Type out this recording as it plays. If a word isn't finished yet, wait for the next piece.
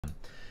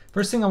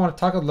First thing I want to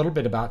talk a little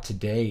bit about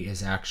today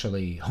is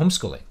actually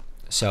homeschooling.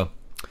 So,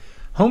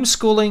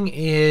 homeschooling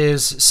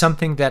is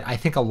something that I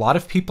think a lot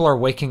of people are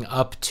waking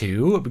up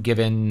to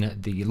given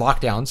the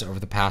lockdowns over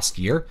the past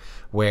year,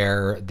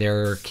 where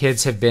their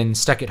kids have been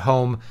stuck at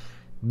home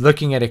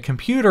looking at a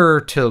computer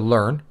to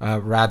learn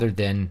rather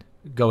than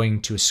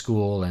going to a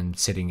school and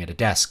sitting at a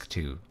desk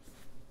to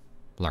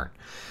learn.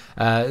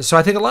 So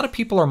I think a lot of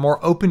people are more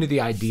open to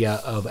the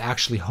idea of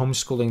actually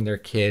homeschooling their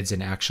kids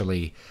and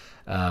actually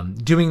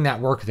doing that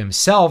work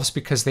themselves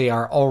because they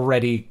are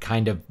already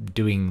kind of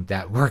doing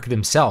that work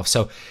themselves.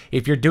 So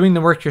if you're doing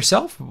the work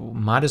yourself,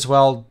 might as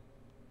well,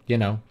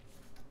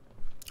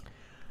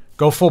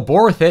 go full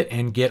bore with it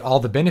and get all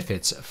the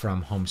benefits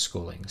from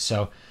homeschooling.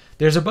 So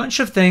there's a bunch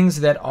of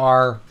things that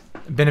are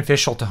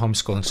beneficial to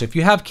homeschooling. So if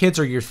you have kids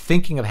or you're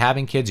thinking of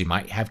having kids, you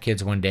might have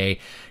kids one day,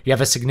 you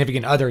have a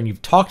significant other and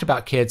you've talked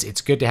about kids,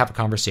 it's good to have a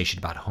conversation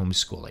about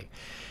homeschooling.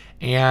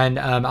 And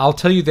I'll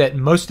tell you that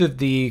most of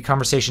the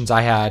conversations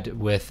I had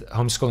with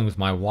homeschooling with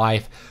my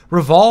wife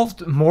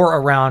revolved more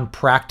around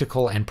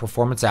practical and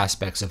performance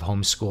aspects of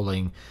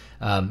homeschooling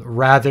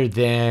rather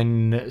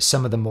than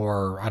some of the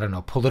more,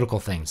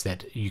 political things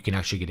that you can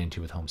actually get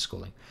into with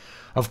homeschooling.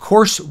 Of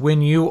course,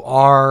 when you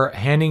are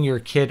handing your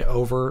kid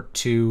over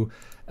to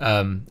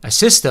a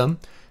system,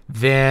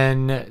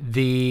 then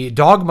the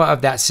dogma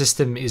of that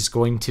system is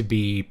going to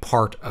be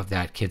part of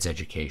that kid's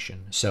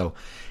education. So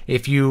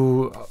if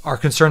you are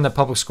concerned that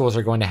public schools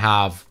are going to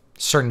have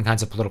certain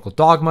kinds of political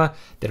dogma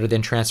that are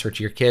then transferred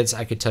to your kids,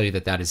 I could tell you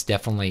that that is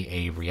definitely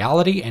a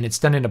reality, and it's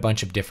done in a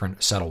bunch of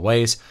different subtle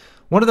ways.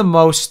 One of the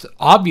most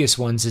obvious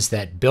ones is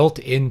that built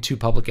into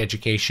public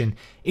education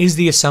is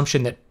the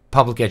assumption that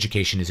public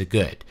education is a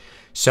good.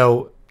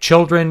 So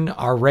children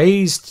are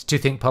raised to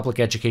think public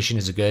education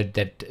is a good,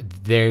 that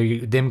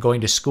them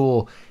going to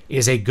school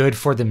is a good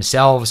for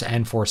themselves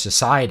and for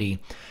society.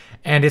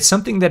 And it's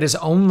something that is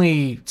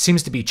only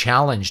seems to be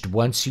challenged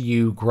once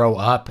you grow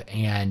up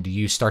and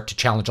you start to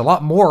challenge a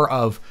lot more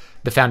of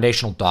the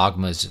foundational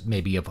dogmas,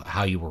 maybe of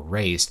how you were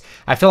raised.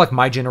 I feel like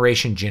my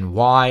generation, Gen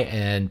Y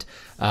and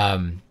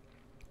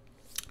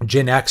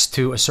Gen X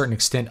to a certain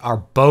extent, are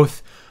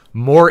both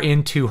more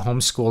into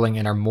homeschooling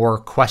and are more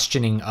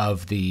questioning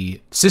of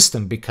the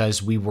system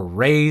because we were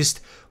raised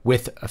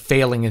with a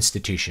failing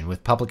institution,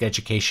 with public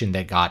education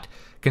that got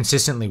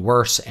consistently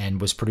worse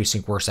and was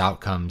producing worse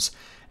outcomes.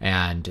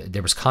 And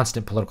there was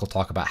constant political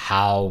talk about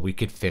how we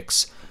could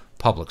fix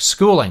public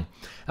schooling.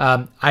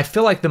 I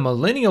feel like the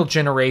millennial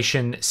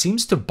generation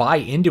seems to buy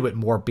into it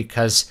more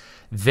because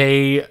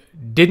they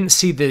didn't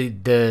see the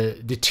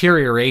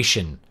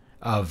deterioration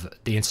of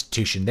the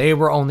institution. They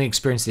were only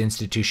experiencing the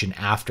institution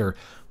after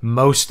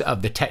most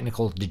of the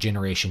technical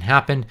degeneration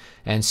happened,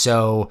 and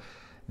so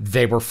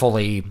they were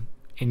fully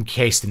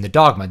encased in the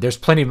dogma. There's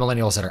plenty of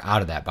millennials that are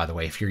out of that, by the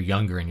way. If you're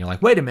younger and you're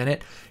like, wait a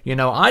minute,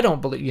 I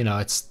don't believe,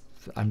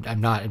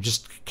 I'm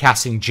just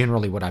casting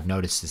generally what I've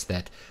noticed is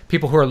that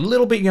people who are a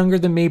little bit younger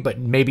than me, but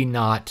maybe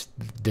not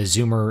the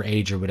Zoomer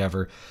age or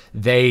whatever,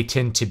 they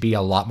tend to be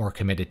a lot more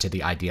committed to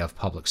the idea of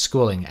public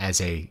schooling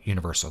as a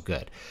universal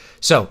good.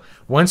 So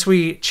once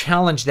we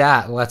challenge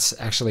that, let's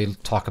actually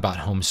talk about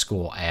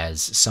homeschool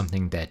as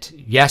something that,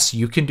 yes,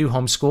 you can do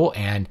homeschool,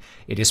 and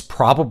it is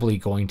probably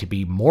going to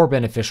be more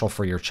beneficial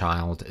for your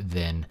child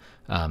than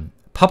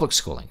public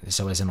schooling.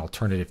 So as an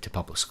alternative to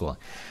public schooling.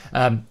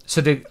 So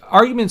the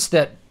arguments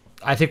that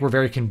I think were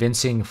very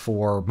convincing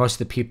for most of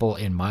the people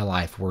in my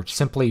life were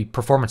simply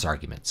performance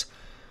arguments.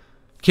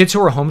 Kids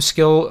who are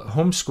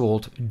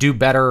homeschooled do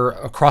better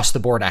across the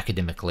board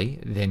academically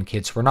than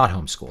kids who are not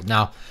homeschooled.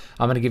 Now,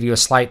 I'm going to give you a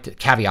slight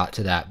caveat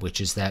to that,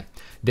 which is that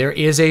there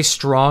is a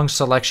strong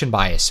selection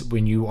bias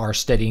when you are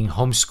studying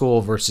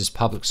homeschool versus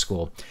public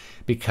school,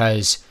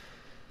 because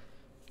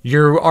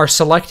you are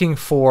selecting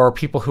for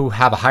people who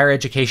have a higher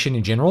education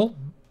in general,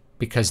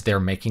 because they're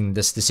making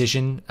this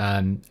decision,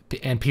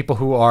 and people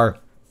who are,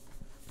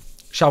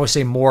 shall we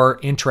say, more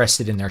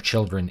interested in their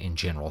children in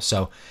general.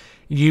 So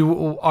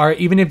you are,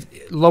 even if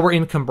lower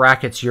income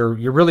brackets, you're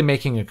really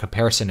making a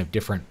comparison of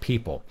different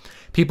people.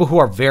 People who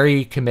are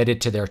very committed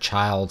to their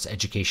child's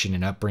education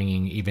and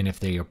upbringing, even if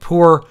they are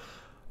poor,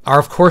 are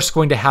of course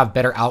going to have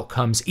better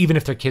outcomes, even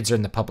if their kids are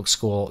in the public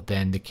school,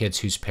 than the kids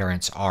whose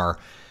parents are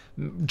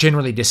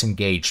generally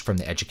disengaged from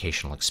the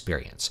educational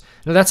experience.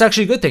 Now, that's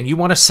actually a good thing. You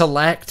want to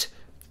select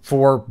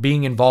for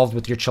being involved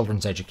with your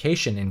children's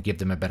education and give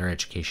them a better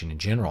education in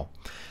general.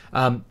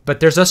 But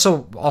there's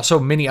also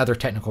many other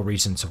technical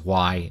reasons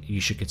why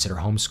you should consider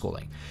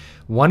homeschooling.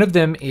 One of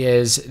them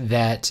is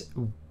that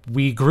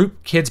we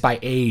group kids by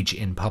age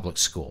in public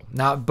school.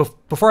 Now,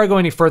 before I go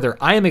any further,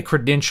 I am a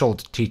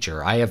credentialed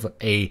teacher. I have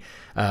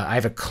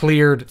a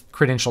cleared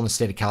credential in the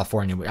state of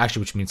California,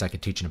 which means I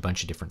could teach in a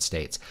bunch of different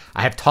states.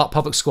 I have taught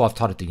public school. I've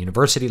taught at the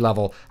university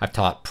level. I've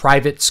taught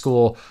private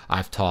school.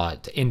 I've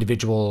taught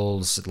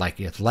individuals like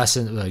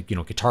lessons,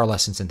 guitar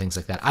lessons and things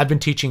like that. I've been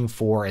teaching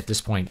for, at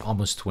this point,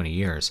 almost 20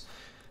 years.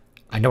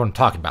 I know what I'm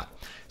talking about.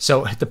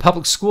 So at the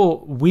public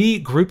school, we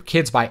group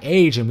kids by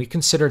age, and we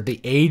consider the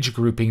age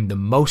grouping the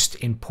most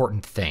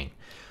important thing.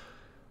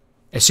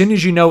 As soon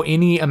as you know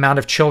any amount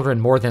of children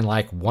more than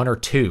like 1 or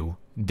 2,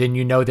 then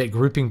you know that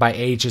grouping by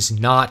age is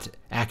not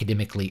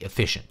academically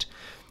efficient.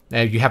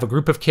 You have a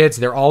group of kids,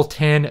 they're all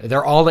 10,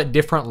 they're all at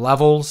different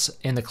levels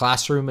in the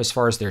classroom as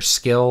far as their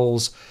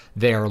skills,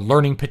 their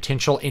learning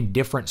potential in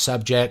different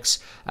subjects,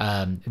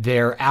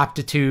 their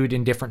aptitude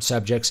in different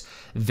subjects,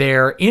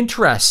 their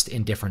interest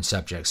in different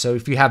subjects. So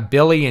if you have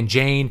Billy and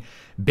Jane,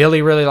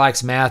 Billy really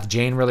likes math,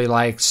 Jane really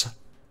likes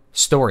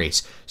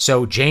stories.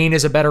 So Jane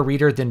is a better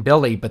reader than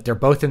Billy, but they're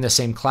both in the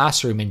same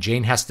classroom, and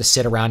Jane has to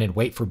sit around and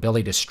wait for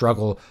Billy to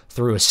struggle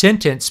through a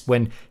sentence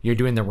when you're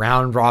doing the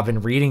round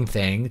robin reading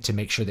thing to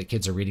make sure that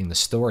kids are reading the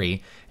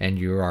story, and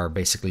you are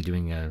basically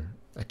doing a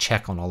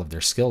check on all of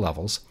their skill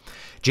levels.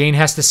 Jane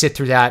has to sit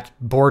through that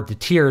bored to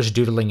tears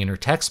doodling in her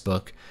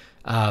textbook,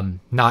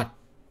 not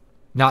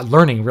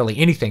learning really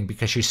anything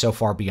because she's so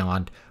far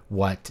beyond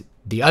what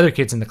the other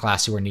kids in the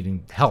class who are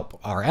needing help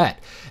are at.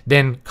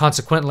 Then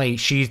consequently,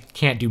 she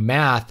can't do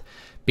math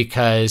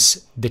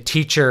because the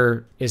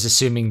teacher is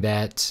assuming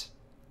that,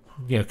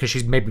 because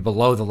she's maybe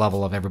below the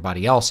level of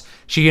everybody else,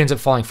 she ends up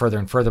falling further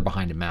and further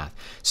behind in math.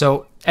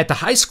 So at the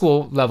high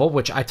school level,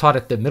 which I taught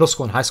at the middle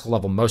school and high school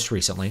level most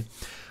recently,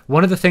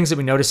 one of the things that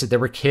we noticed that there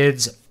were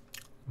kids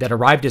that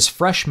arrived as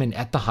freshmen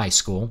at the high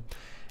school,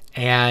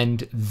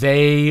 and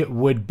they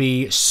would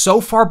be so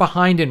far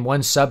behind in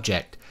one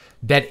subject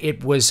that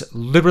it was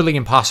literally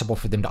impossible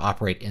for them to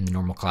operate in the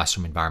normal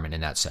classroom environment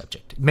in that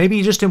subject.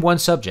 Maybe just in one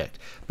subject,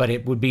 but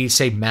it would be,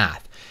 say,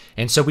 math.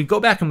 And so we'd go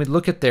back and we'd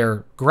look at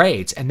their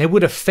grades, and they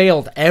would have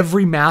failed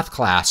every math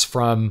class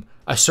from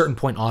a certain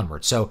point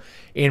onward. So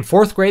in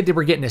 4th grade, they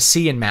were getting a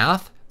C in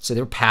math, so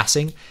they were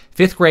passing.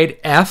 5th grade,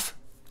 F,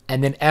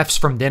 and then Fs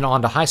from then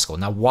on to high school.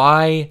 Now,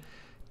 why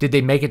did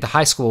they make it to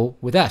high school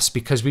with Fs?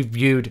 Because we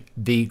viewed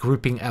the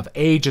grouping of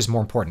age as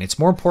more important. It's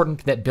more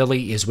important that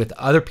Billy is with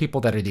other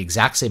people that are the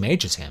exact same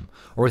age as him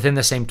or within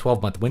the same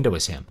 12-month window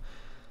as him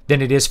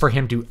than it is for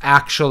him to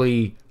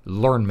actually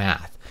learn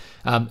math.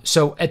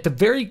 So at the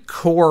very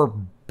core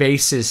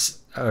basis,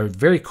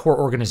 very core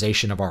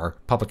organization of our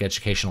public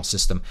educational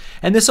system,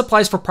 and this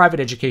applies for private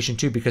education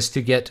too, because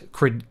to get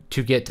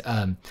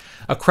accreditation,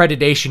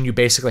 you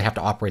basically have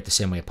to operate the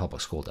same way a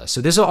public school does.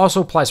 So this also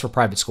applies for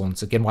private school, and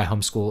it's again why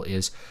homeschool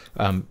is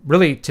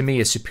really, to me,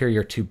 is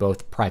superior to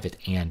both private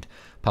and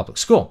public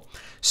school.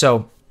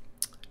 So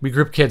we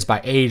group kids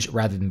by age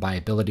rather than by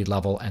ability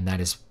level, and that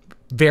is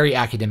very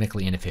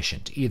academically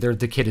inefficient. Either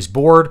the kid is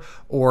bored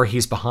or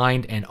he's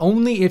behind, and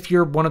only if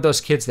you're one of those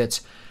kids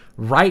that's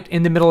right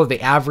in the middle of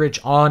the average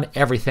on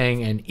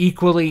everything and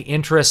equally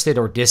interested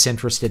or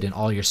disinterested in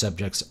all your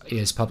subjects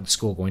is public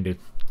school going to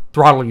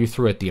throttle you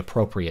through at the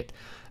appropriate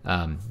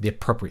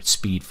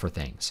speed for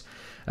things.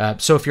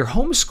 So if you're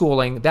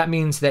homeschooling, that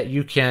means that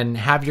you can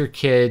have your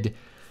kid,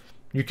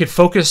 you could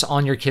focus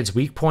on your kid's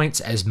weak points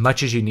as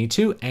much as you need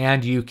to,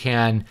 and you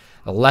can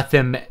let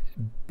them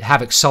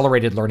have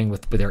accelerated learning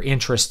with their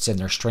interests and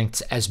their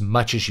strengths as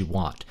much as you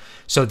want.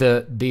 So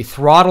the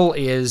throttle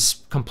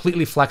is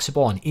completely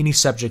flexible on any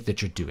subject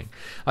that you're doing.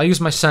 I'll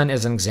use my son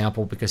as an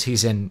example because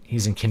he's in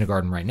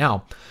kindergarten right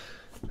now.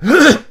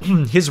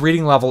 His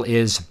reading level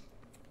is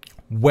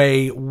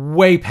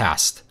way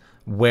past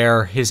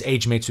where his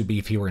age mates would be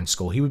if he were in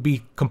school. He would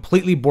be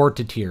completely bored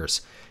to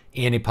tears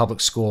in a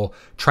public school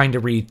trying to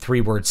read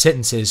 3-word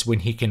sentences when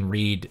he can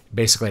read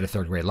basically at a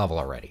 3rd grade level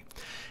already.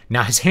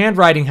 Now, his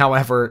handwriting,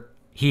 however,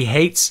 he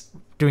hates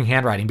doing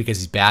handwriting because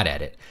he's bad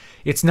at it.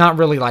 It's not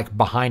really like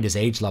behind his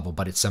age level,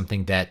 but it's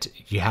something that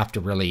you have to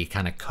really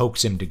kind of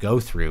coax him to go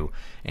through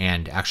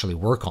and actually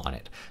work on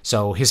it.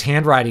 So his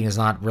handwriting is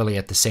not really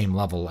at the same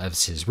level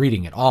as his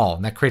reading at all.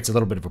 And that creates a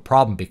little bit of a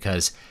problem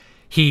because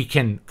he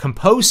can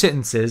compose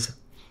sentences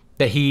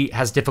that he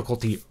has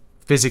difficulty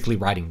physically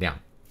writing down.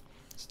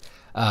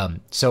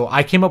 So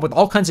I came up with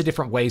all kinds of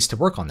different ways to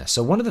work on this.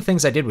 So one of the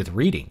things I did with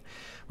reading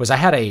was I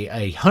had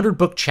a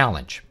 100-book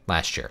challenge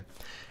last year.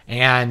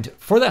 And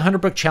for that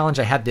 100-book challenge,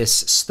 I had this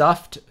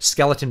stuffed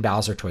Skeleton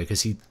Bowser toy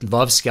because he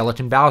loves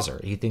Skeleton Bowser.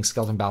 He thinks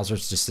Skeleton Bowser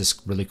is just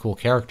this really cool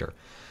character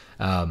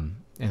in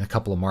a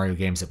couple of Mario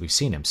games that we've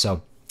seen him.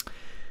 So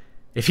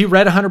if he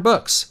read 100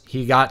 books,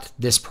 he got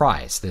this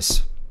prize,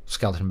 this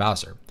Skeleton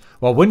Bowser.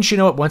 Well, wouldn't you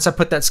know it, once I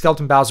put that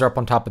Skeleton Bowser up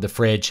on top of the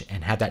fridge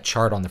and had that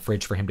chart on the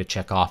fridge for him to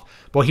check off,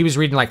 well, he was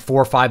reading like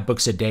 4 or 5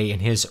 books a day,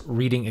 and his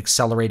reading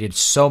accelerated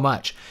so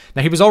much.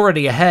 Now, he was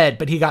already ahead,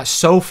 but he got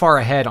so far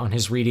ahead on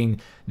his reading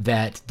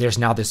that there's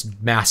now this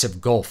massive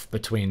gulf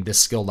between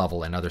this skill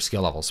level and other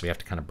skill levels, so we have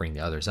to kind of bring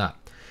the others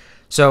up.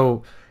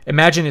 So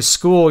imagine in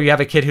school, you have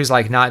a kid who's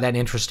like not that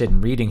interested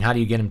in reading. How do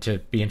you get him to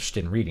be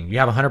interested in reading? You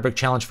have a 100-book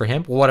challenge for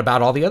him. Well, what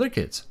about all the other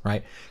kids,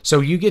 right? So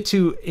you get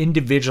to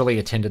individually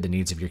attend to the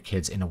needs of your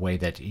kids in a way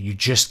that you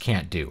just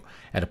can't do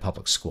at a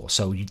public school.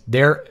 So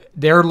their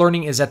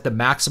learning is at the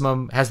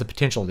maximum, has the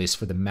potential at least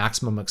for the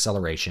maximum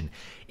acceleration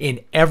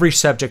in every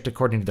subject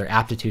according to their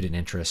aptitude and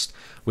interest,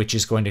 which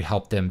is going to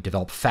help them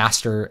develop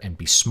faster and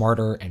be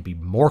smarter and be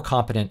more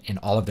competent in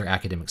all of their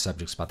academic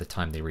subjects by the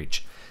time they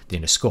reach the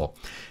end of school.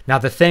 Now,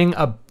 the thing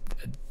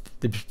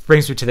that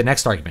brings me to the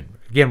next argument.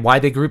 Again, why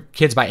they group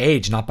kids by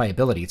age, not by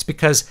ability. It's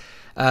because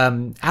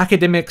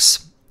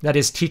Academics, that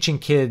is teaching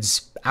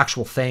kids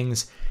actual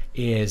things,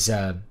 is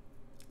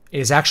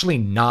actually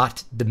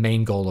not the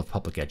main goal of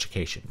public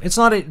education. It's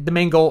not the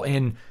main goal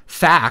in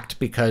fact,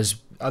 because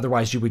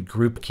otherwise you would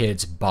group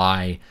kids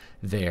by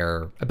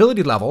their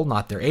ability level,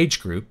 not their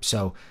age group.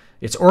 So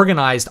it's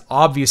organized,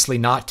 obviously,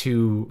 not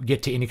to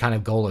get to any kind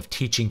of goal of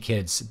teaching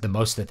kids the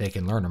most that they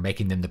can learn or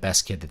making them the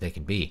best kid that they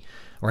can be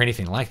or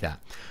anything like that.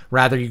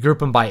 Rather, you group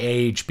them by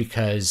age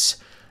because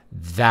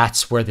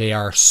that's where they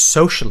are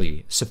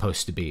socially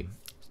supposed to be.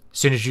 As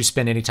soon as you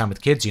spend any time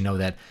with kids, you know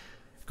that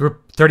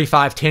group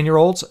 35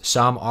 10-year-olds,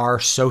 some are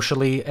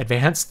socially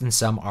advanced and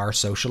some are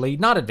socially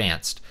not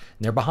advanced.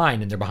 And they're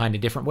behind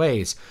in different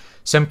ways.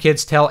 Some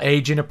kids tell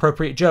age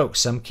inappropriate jokes.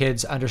 Some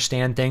kids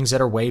understand things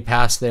that are way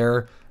past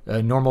their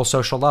normal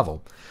social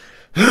level.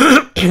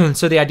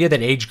 So the idea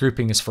that age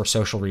grouping is for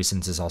social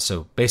reasons is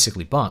also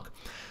basically bunk.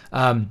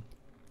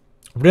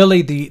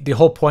 Really, the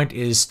whole point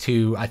is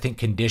to, I think,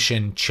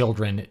 condition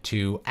children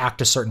to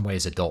act a certain way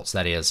as adults.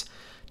 That is,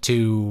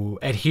 to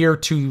adhere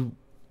to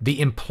the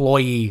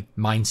employee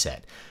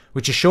mindset,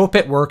 which is show up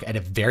at work at a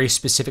very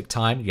specific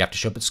time. You have to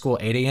show up at school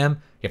at 8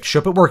 a.m. You have to show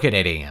up at work at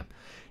 8 a.m.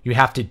 You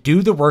have to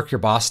do the work your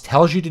boss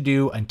tells you to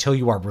do until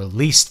you are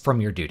released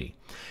from your duty.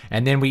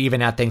 And then we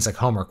even add things like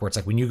homework, where it's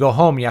like when you go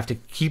home, you have to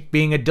keep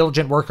being a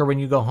diligent worker when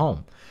you go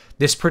home.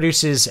 This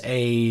produces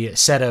a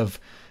set of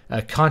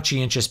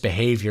conscientious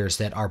behaviors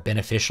that are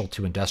beneficial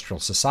to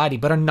industrial society,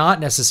 but are not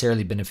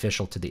necessarily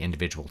beneficial to the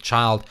individual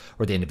child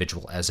or the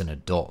individual as an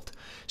adult.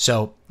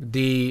 So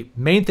the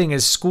main thing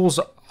is schools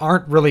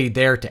aren't really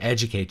there to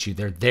educate you.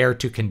 They're there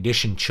to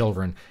condition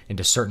children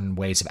into certain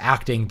ways of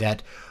acting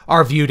that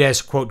are viewed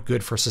as, quote,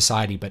 good for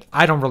society. But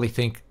I don't really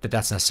think that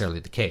that's necessarily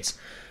the case.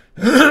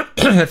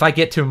 If I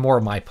get to more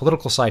of my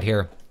political side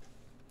here,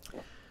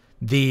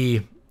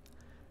 the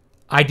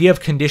idea of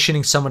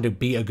conditioning someone to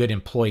be a good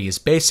employee is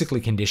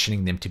basically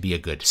conditioning them to be a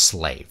good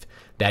slave.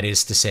 That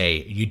is to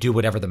say, you do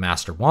whatever the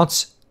master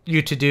wants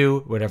you to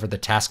do, whatever the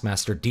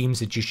taskmaster deems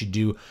that you should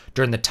do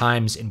during the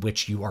times in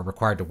which you are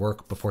required to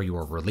work before you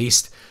are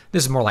released.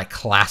 This is more like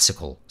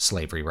classical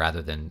slavery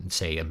rather than,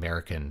 say,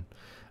 American,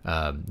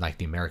 like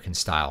the American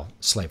style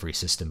slavery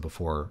system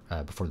before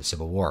the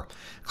Civil War.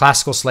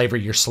 Classical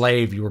slavery, you're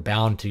slave, you were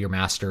bound to your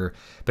master,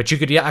 but you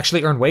could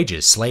actually earn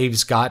wages.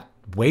 Slaves got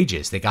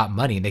wages, they got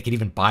money, and they could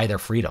even buy their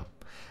freedom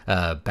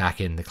back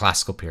in the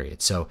classical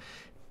period. So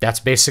that's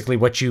basically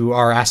what you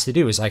are asked to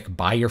do, is like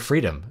buy your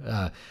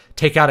freedom.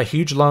 Take out a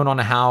huge loan on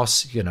a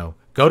house,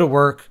 go to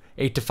work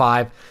 8 to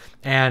 5.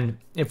 And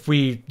if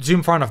we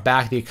zoom far enough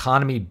back, the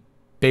economy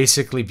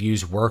basically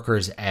views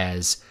workers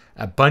as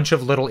a bunch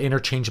of little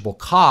interchangeable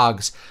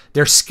cogs.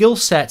 They're skill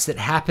sets that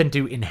happen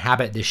to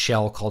inhabit this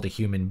shell called a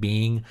human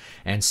being.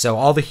 And so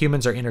all the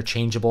humans are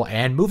interchangeable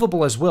and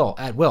movable as will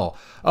at will.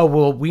 Oh,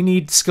 well, we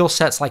need skill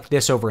sets like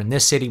this over in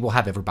this city. We'll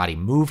have everybody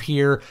move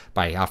here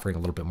by offering a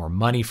little bit more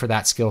money for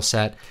that skill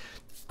set.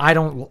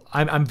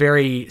 I'm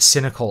very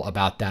cynical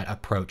about that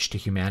approach to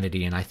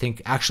humanity. And I think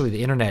actually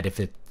the internet, if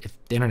the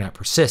internet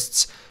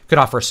persists, could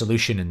offer a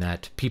solution in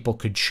that people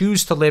could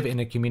choose to live in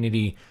a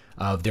community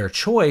of their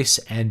choice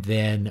and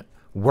then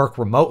work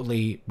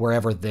remotely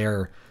wherever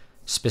their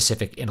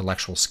specific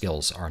intellectual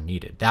skills are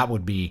needed. That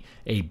would be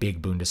a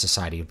big boon to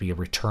society. It would be a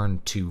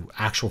return to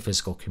actual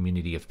physical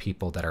community of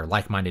people that are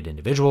like-minded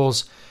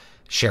individuals,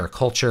 share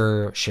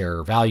culture,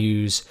 share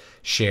values,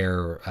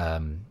 share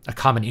a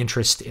common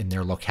interest in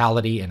their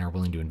locality and are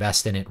willing to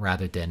invest in it,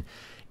 rather than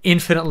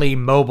infinitely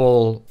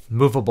mobile,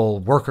 movable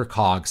worker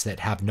cogs that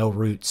have no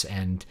roots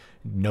and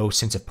no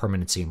sense of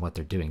permanency in what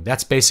they're doing.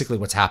 That's basically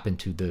what's happened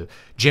to the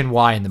Gen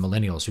Y and the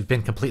millennials. We've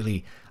been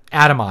completely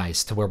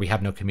atomized to where we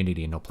have no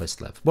community and no place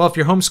to live. Well, if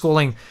you're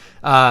homeschooling,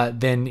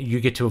 then you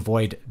get to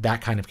avoid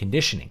that kind of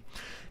conditioning.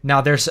 Now,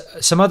 there's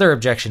some other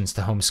objections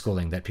to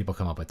homeschooling that people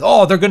come up with.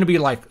 Oh, they're going to be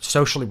like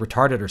socially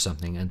retarded or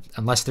something. And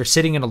unless they're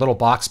sitting in a little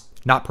box,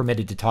 not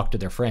permitted to talk to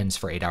their friends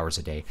for 8 hours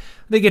a day,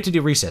 they get to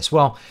do recess.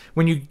 Well,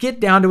 when you get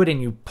down to it and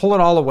you pull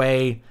it all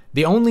away,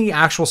 the only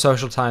actual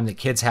social time that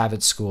kids have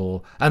at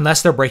school,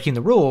 unless they're breaking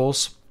the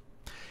rules,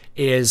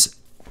 is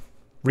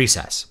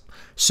recess.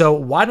 So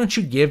why don't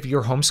you give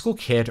your homeschool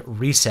kid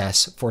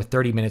recess for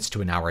 30 minutes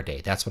to an hour a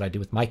day? That's what I do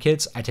with my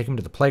kids. I take them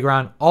to the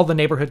playground. All the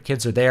neighborhood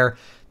kids are there.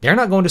 They're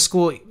not going to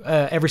school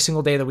every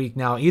single day of the week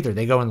now either.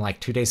 They go in like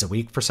 2 days a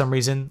week for some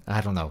reason.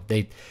 I don't know.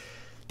 They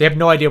have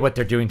no idea what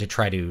they're doing to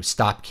try to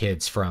stop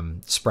kids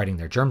from spreading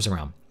their germs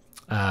around.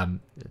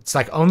 It's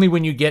like only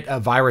when you get a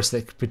virus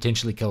that could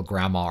potentially kill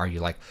grandma are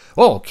you like,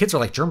 oh, kids are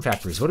like germ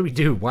factories. What do we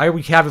do? Why are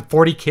we having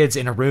 40 kids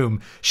in a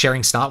room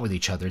sharing snot with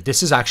each other?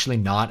 This is actually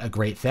not a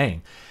great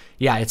thing.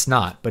 Yeah, it's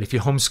not. But if you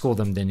homeschool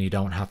them, then you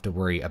don't have to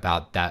worry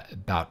about that,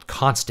 about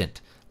constant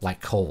like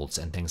colds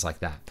and things like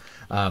that.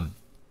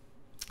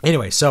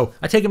 Anyway, so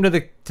I take them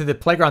to the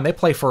playground. They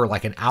play for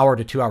like an hour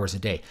to 2 hours a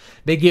day.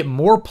 They get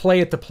more play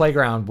at the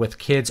playground with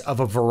kids of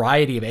a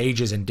variety of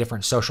ages and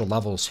different social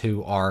levels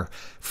who are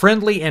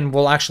friendly and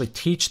will actually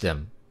teach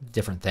them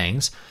different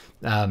things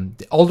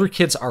The older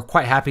kids are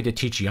quite happy to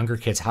teach younger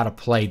kids how to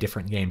play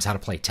different games, how to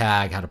play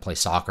tag, how to play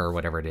soccer, or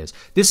whatever it is.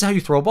 This is how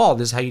you throw a ball.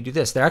 This is how you do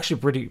this. They're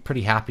actually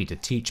pretty happy to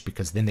teach,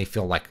 because then they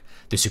feel like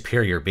the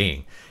superior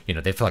being.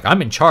 They feel like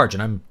I'm in charge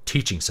and I'm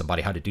teaching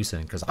somebody how to do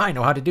something because I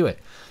know how to do it.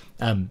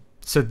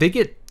 So they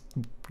get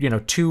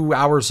 2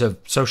 hours of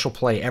social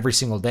play every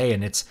single day,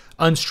 and it's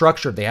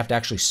unstructured. They have to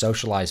actually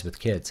socialize with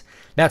kids.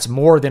 That's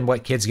more than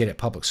what kids get at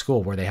public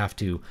school, where they have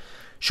to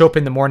show up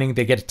in the morning.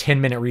 They get a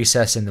 10-minute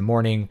recess in the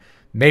morning,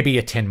 maybe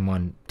a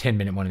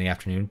 10-minute one in the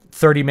afternoon,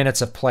 30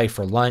 minutes of play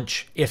for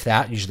lunch, if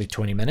that, usually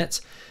 20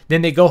 minutes.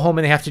 Then they go home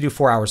and they have to do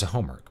 4 hours of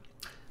homework.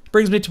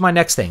 Brings me to my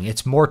next thing.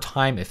 It's more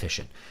time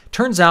efficient.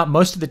 Turns out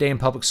most of the day in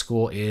public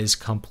school is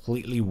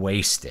completely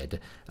wasted.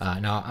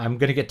 Now, I'm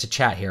going to get to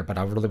chat here, but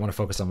I really want to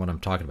focus on what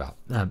I'm talking about.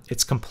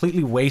 It's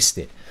completely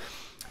wasted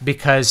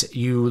because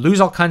you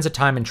lose all kinds of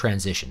time in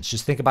transitions.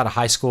 Just think about a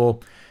high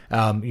school.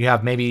 You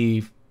have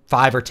maybe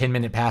 5 or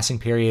 10-minute passing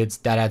periods.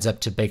 That adds up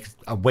to make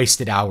a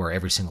wasted hour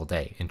every single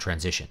day in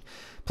transition.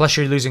 Plus,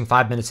 you're losing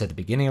 5 minutes at the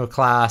beginning of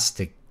class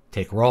to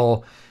take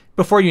roll.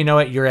 Before you know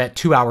it, you're at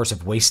 2 hours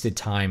of wasted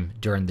time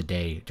during the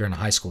day, during a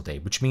high school day,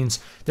 which means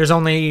there's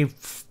only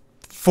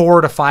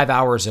 4 to 5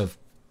 hours of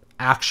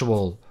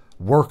actual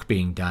work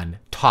being done,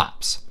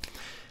 tops.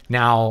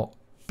 Now,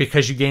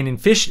 because you gain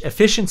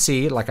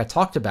efficiency, like I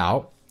talked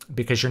about,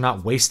 because you're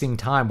not wasting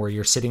time where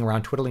you're sitting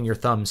around twiddling your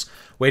thumbs,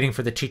 waiting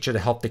for the teacher to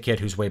help the kid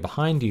who's way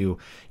behind you,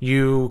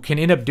 you can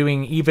end up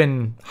doing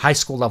even high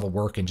school level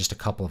work in just a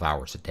couple of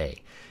hours a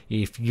day.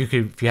 I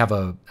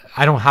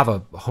don't have a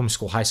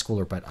homeschool high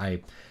schooler, but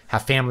I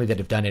have family that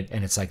have done it,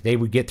 and it's like they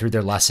would get through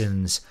their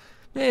lessons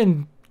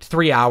in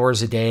 3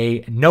 hours a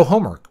day, no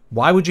homework.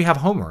 Why would you have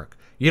homework?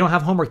 You don't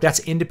have homework. That's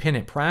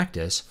independent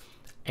practice,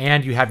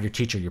 and you have your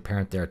teacher, your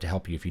parent there to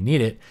help you if you need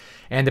it.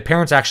 And the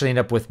parents actually end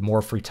up with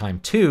more free time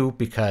too,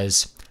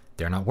 because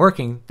they're not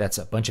working. That's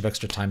a bunch of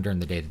extra time during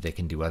the day that they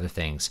can do other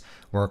things.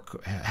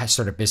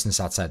 Start a business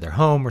outside their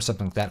home or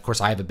something like that. Of course,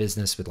 I have a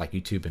business with like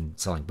YouTube and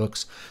selling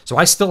books. So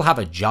I still have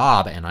a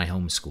job and I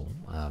homeschool.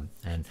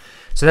 And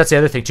so that's the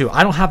other thing too.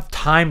 I don't have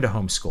time to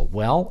homeschool.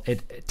 Well,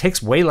 it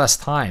takes way less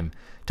time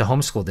to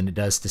homeschool than it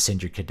does to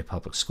send your kid to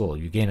public school.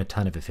 You gain a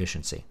ton of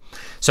efficiency.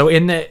 So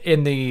in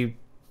the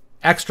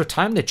extra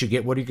time that you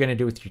get, what are you going to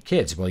do with your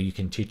kids? Well, you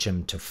can teach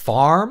them to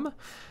farm.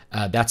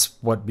 That's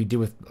what we do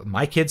with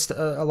my kids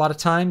a lot of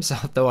times,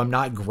 though I'm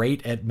not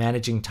great at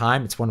managing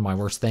time. It's one of my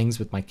worst things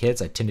with my kids.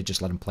 I tend to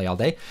just let them play all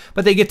day,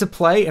 but they get to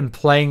play, and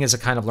playing is a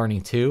kind of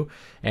learning too.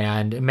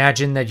 And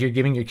imagine that you're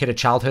giving your kid a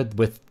childhood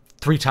with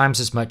 3 times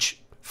as much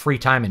free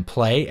time and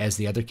play as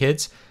the other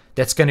kids.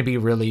 That's going to be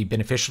really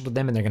beneficial to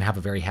them, and they're going to have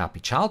a very happy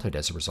childhood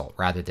as a result,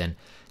 rather than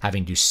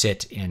having to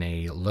sit in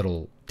a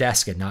little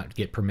desk and not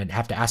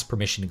have to ask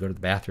permission to go to the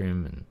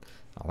bathroom and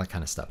all that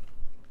kind of stuff.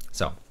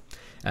 So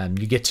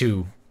you get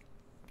to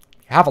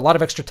have a lot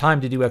of extra time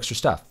to do extra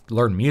stuff.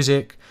 Learn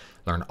music,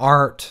 learn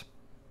art.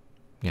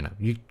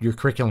 Your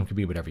curriculum could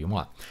be whatever you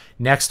want.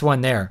 Next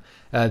one there.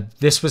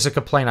 This was a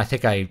complaint I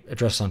think I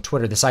addressed on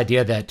Twitter, this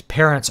idea that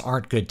parents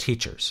aren't good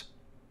teachers.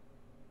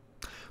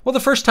 Well, the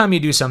first time you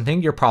do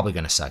something, you're probably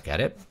going to suck at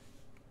it.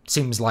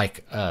 Seems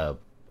like a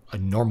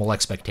normal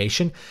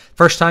expectation.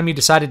 First time you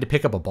decided to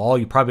pick up a ball,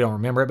 you probably don't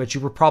remember it, but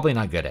you were probably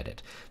not good at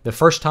it. The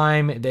first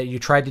time that you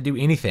tried to do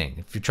anything,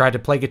 if you tried to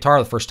play guitar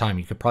the first time,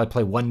 you could probably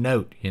play one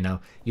note.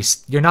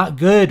 You're not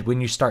good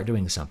when you start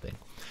doing something.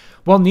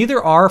 Well,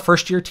 neither are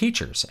first-year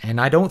teachers,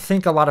 and I don't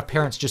think a lot of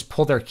parents just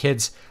pull their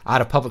kids out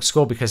of public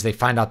school because they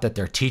find out that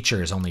their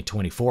teacher is only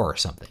 24 or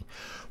something.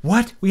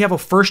 What? We have a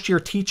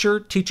first-year teacher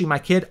teaching my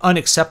kid?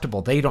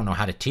 Unacceptable. They don't know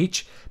how to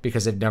teach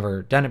because they've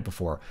never done it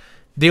before.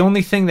 The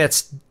only thing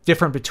that's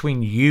different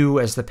between you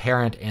as the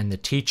parent and the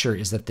teacher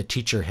is that the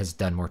teacher has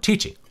done more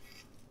teaching.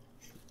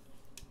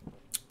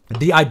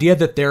 The idea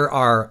that there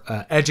are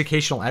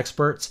educational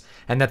experts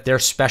and that their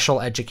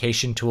special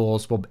education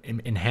tools will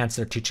enhance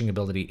their teaching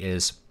ability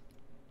is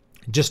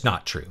just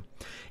not true.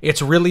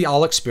 It's really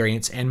all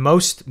experience, and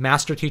most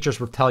master teachers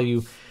will tell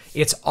you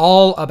it's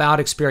all about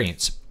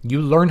experience.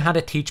 You learn how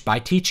to teach by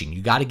teaching.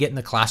 You got to get in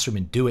the classroom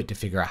and do it to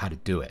figure out how to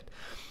do it.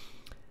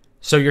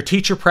 So your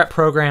teacher prep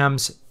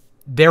programs,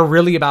 they're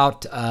really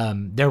about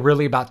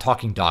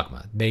talking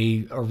dogma.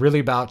 They are really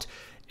about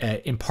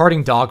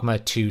imparting dogma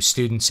to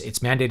students. It's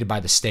mandated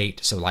by the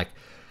state. So like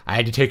I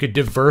had to take a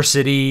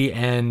diversity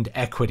and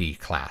equity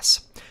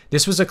class.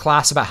 This was a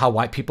class about how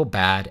white people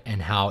bad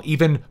and how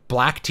even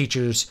black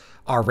teachers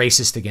are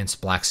racist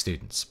against black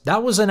students.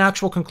 That was an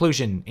actual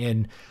conclusion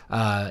in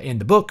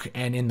the book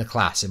and in the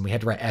class, and we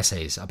had to write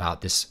essays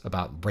about this,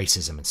 about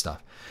racism and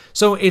stuff.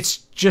 So it's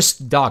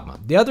just dogma.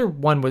 The other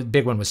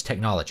big one was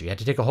technology. You had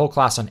to take a whole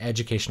class on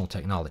educational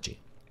technology.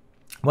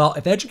 Well,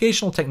 if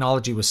educational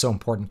technology was so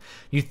important,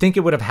 you'd think it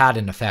would have had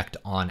an effect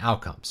on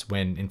outcomes,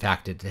 when in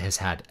fact it has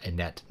had a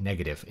net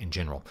negative in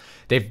general.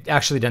 They've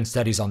actually done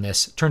studies on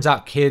this. Turns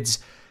out kids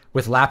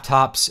with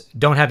laptops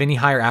don't have any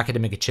higher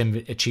academic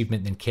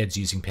achievement than kids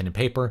using pen and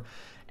paper.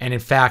 And in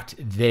fact,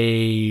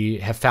 they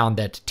have found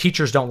that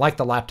teachers don't like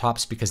the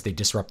laptops because they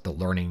disrupt the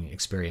learning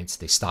experience.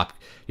 They stop,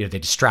 they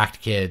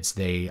distract kids.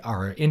 They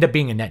end up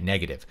being a net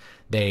negative.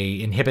 They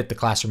inhibit the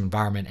classroom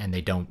environment and they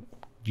don't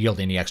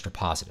yield any extra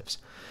positives.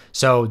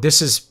 So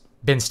this has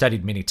been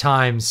studied many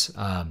times,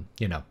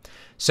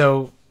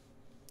 So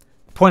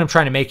the point I'm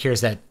trying to make here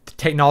is that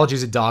technology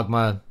is a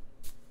dogma.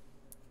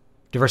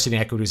 Diversity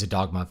and equity is a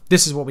dogma.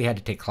 This is what we had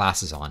to take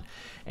classes on.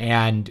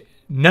 And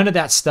none of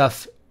that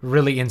stuff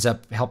really ends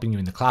up helping you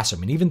in the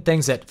classroom. And even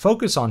things that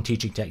focus on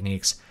teaching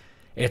techniques,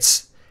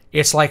 it's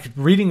like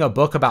reading a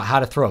book about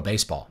how to throw a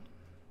baseball.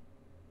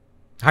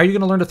 How are you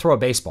going to learn to throw a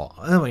baseball?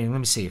 Oh, let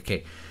me see.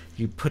 Okay,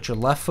 you put your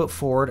left foot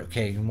forward.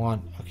 Okay,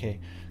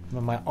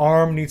 my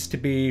arm needs to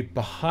be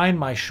behind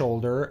my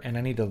shoulder, and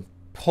I need to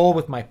pull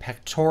with my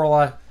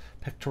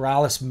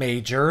pectoralis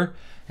major,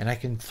 and I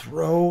can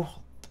throw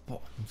the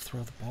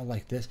ball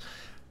like this.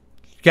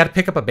 You got to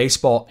pick up a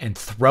baseball and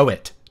throw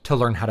it to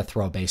learn how to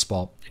throw a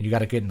baseball. And you got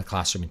to get in the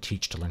classroom and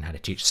teach to learn how to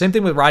teach. Same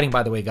thing with writing,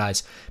 by the way,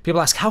 guys.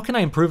 People ask, how can I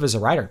improve as a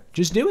writer?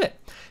 Just do it.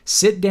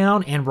 Sit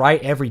down and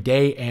write every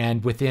day.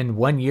 And within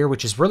 1 year,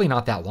 which is really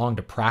not that long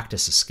to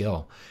practice a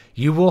skill,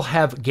 you will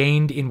have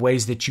gained in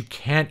ways that you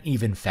can't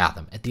even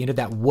fathom. At the end of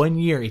that 1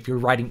 year, if you're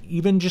writing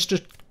even just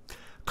a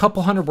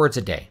couple hundred words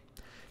a day,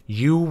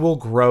 you will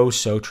grow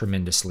so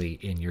tremendously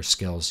in your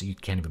skills. You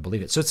can't even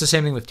believe it. So it's the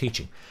same thing with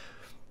teaching.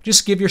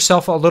 Just give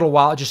yourself a little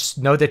while. Just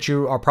know that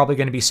you are probably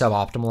going to be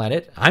suboptimal at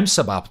it. I'm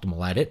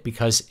suboptimal at it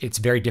because it's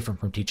very different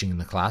from teaching in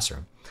the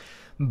classroom.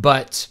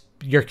 But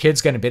your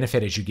kid's going to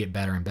benefit as you get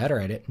better and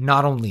better at it.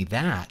 Not only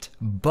that,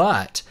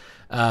 but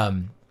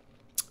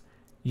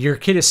your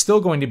kid is still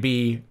going to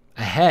be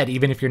ahead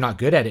even if you're not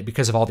good at it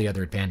because of all the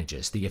other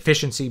advantages. The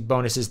efficiency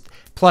bonuses,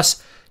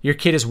 plus your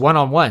kid is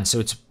one-on-one.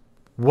 So it's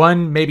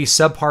one maybe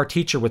subpar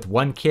teacher with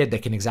one kid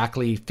that can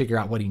exactly figure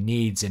out what he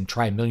needs and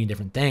try a million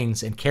different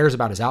things and cares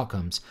about his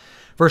outcomes,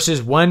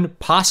 versus one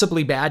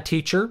possibly bad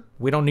teacher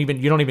you don't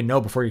even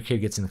know before your kid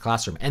gets in the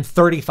classroom, and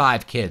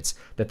 35 kids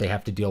that they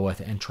have to deal with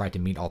and try to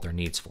meet all their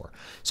needs for.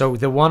 So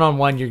the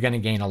one-on-one, you're going to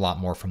gain a lot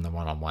more from the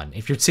one-on-one.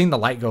 If you're seeing the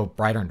light go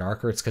brighter and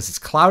darker, it's because it's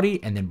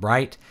cloudy and then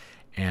bright,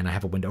 and I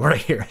have a window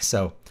right here.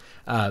 So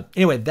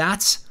anyway,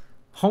 that's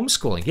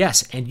homeschooling.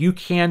 Yes, and you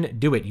can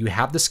do it. You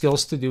have the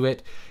skills to do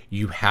it.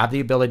 You have the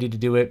ability to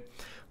do it.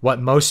 What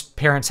most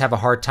parents have a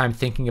hard time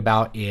thinking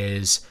about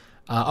is,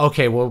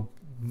 okay, well,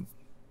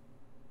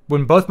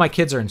 when both my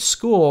kids are in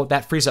school,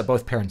 that frees up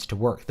both parents to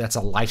work. That's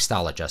a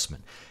lifestyle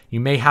adjustment. You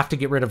may have to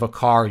get rid of a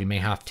car. You may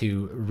have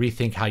to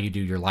rethink how you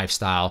do your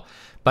lifestyle.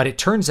 But it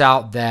turns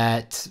out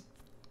that,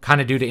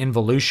 kind of due to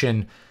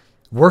involution,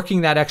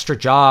 working that extra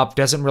job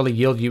doesn't really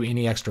yield you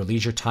any extra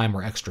leisure time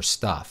or extra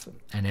stuff.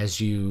 And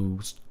as you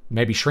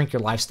maybe shrink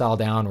your lifestyle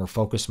down or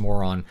focus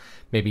more on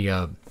maybe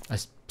a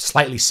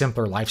slightly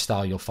simpler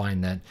lifestyle, you'll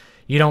find that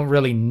you didn't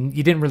really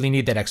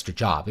need that extra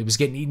job. It was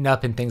getting eaten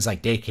up in things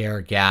like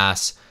daycare,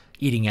 gas,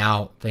 eating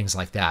out, things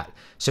like that.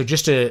 So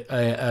just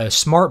a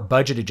smart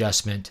budget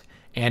adjustment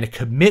and a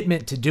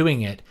commitment to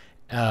doing it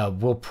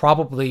will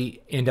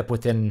probably end up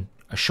within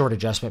a short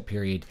adjustment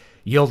period,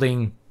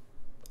 yielding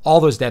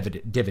all those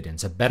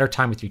dividends: a better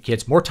time with your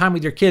kids, more time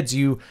with your kids.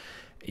 You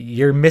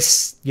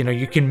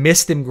can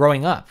miss them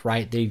growing up,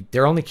 right?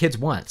 They're only kids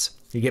once.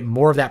 You get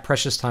more of that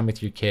precious time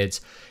with your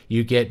kids.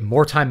 You get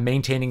more time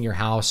maintaining your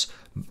house,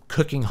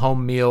 cooking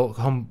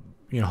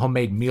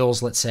homemade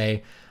meals, let's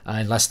say,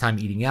 and less time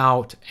eating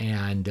out,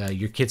 and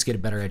your kids get a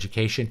better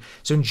education.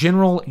 So in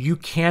general, you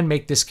can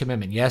make this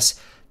commitment.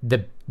 Yes,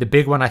 the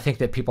big one I think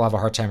that people have a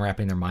hard time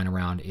wrapping their mind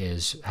around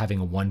is having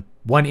a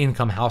one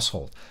income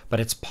household, but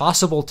it's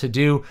possible to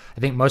do.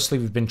 I think mostly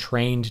we've been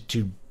trained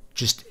to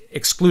just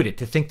exclude it,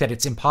 to think that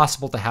it's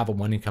impossible to have a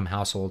one income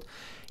household.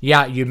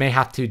 Yeah, you may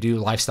have to do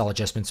lifestyle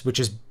adjustments, which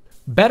is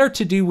better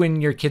to do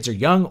when your kids are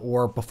young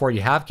or before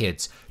you have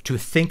kids, to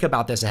think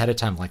about this ahead of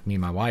time like me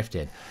and my wife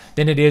did,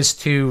 than it is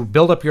to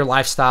build up your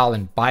lifestyle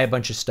and buy a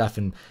bunch of stuff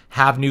and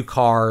have new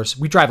cars.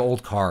 We drive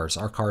old cars.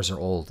 Our cars are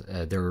old.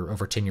 They're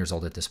over 10 years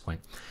old at this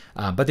point.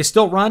 But they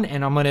still run,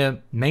 and I'm going to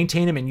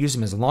maintain them and use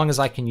them as long as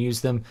I can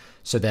use them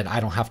so that I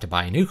don't have to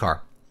buy a new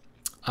car.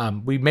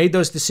 We made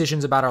those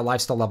decisions about our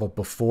lifestyle level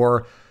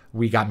before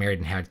we got married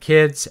and had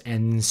kids,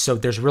 and so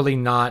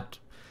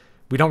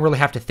we don't really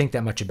have to think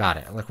that much about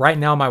it. Like right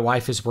now, my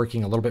wife is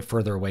working a little bit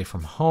further away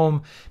from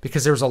home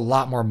because there's a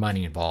lot more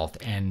money involved.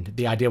 And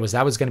the idea was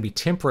that was going to be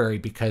temporary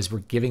because we're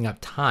giving up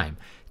time.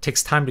 It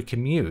takes time to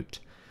commute.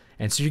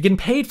 And so you're getting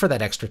paid for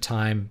that extra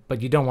time,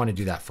 but you don't want to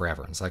do that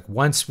forever. It's like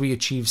once we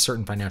achieve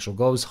certain financial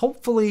goals,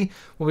 hopefully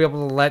we'll be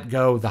able to let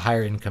go the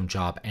higher income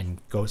job and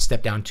go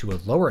step down to a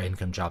lower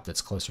income job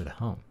that's closer to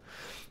home.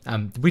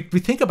 We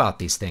think about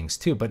these things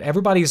too, but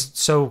everybody's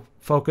so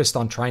focused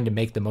on trying to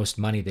make the most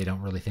money, they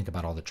don't really think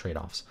about all the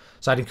trade-offs.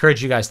 So I'd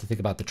encourage you guys to think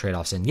about the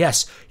trade-offs. And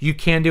yes, you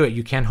can do it.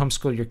 You can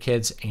homeschool your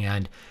kids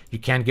and you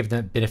can give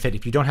them benefit.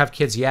 If you don't have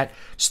kids yet,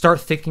 start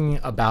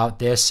thinking about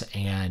this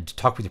and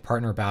talk with your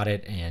partner about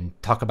it, and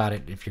talk about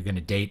it if you're going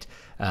to date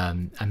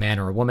a man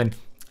or a woman.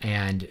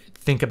 and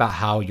think about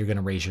how you're going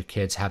to raise your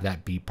kids, have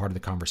that be part of the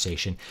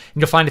conversation.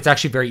 And you'll find it's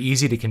actually very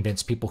easy to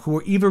convince people who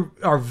are either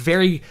are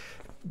very,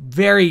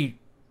 very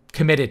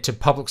committed to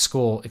public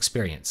school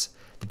experience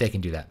that they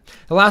can do that.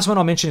 The last one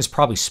I'll mention is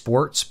probably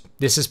sports.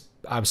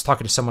 I was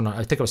talking to someone,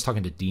 I think I was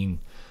talking to Dean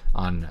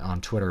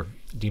on Twitter,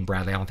 Dean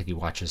Bradley. I don't think he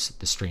watches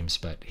the streams,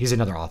 but he's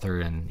another author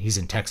and he's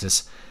in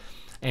Texas.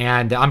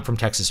 And I'm from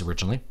Texas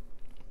originally.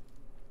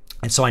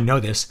 And so I know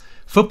this.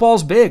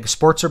 Football's big.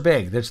 Sports are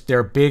big. They're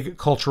a big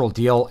cultural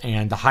deal.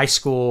 And the high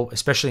school,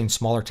 especially in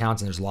smaller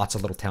towns, and there's lots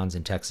of little towns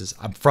in Texas.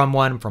 I'm from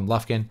one. I'm from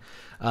Lufkin.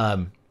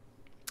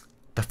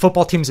 The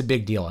football team is a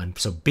big deal. And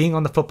so being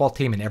on the football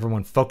team and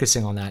everyone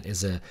focusing on that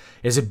is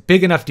a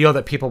big enough deal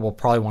that people will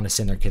probably want to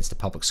send their kids to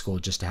public school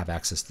just to have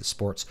access to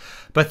sports.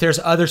 But there's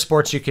other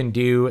sports you can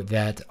do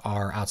that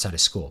are outside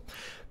of school.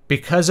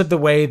 Because of the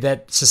way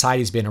that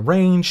society's been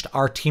arranged,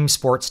 our team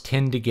sports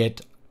tend to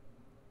get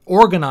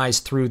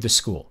organized through the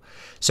school.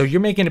 So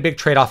you're making a big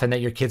trade-off in that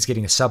your kid's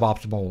getting a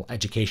suboptimal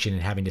education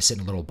and having to sit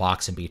in a little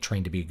box and be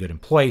trained to be a good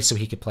employee so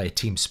he could play a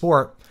team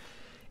sport.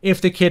 If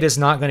the kid is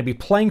not going to be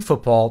playing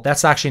football,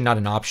 that's actually not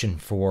an option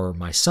for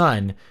my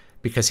son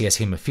because he has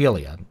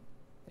hemophilia.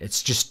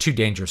 It's just too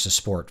dangerous a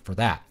sport for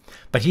that.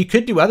 But he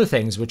could do other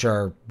things which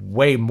are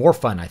way more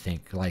fun, I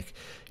think. Like,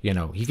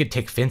 he could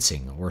take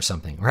fencing or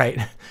something, right?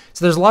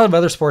 So there's a lot of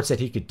other sports that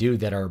he could do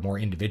that are more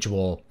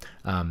individual,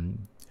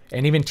 and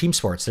even team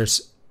sports.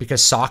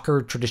 Because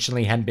soccer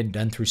traditionally hadn't been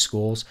done through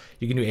schools,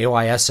 you can do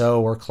AYSO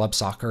or club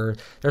soccer.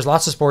 There's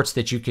lots of sports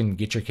that you can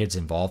get your kids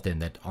involved in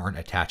that aren't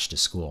attached to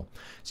school.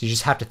 So you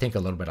just have to think a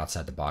little bit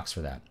outside the box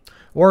for that.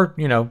 Or,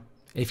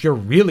 if you're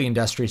really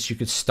industrious, you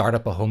could start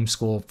up a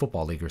homeschool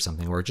football league or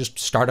something, or just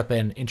start up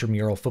an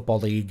intramural football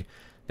league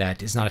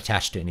that is not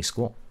attached to any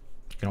school.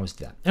 You can always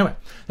do that. Anyway,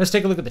 let's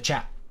take a look at the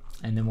chat,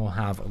 and then we'll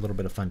have a little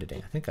bit of fun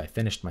today. I think I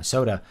finished my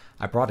soda.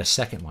 I brought a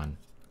second one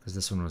because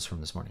this one was from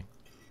this morning.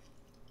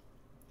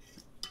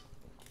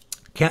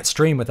 Can't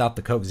stream without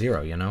the Coke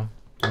Zero, you know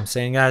what I'm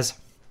saying, guys?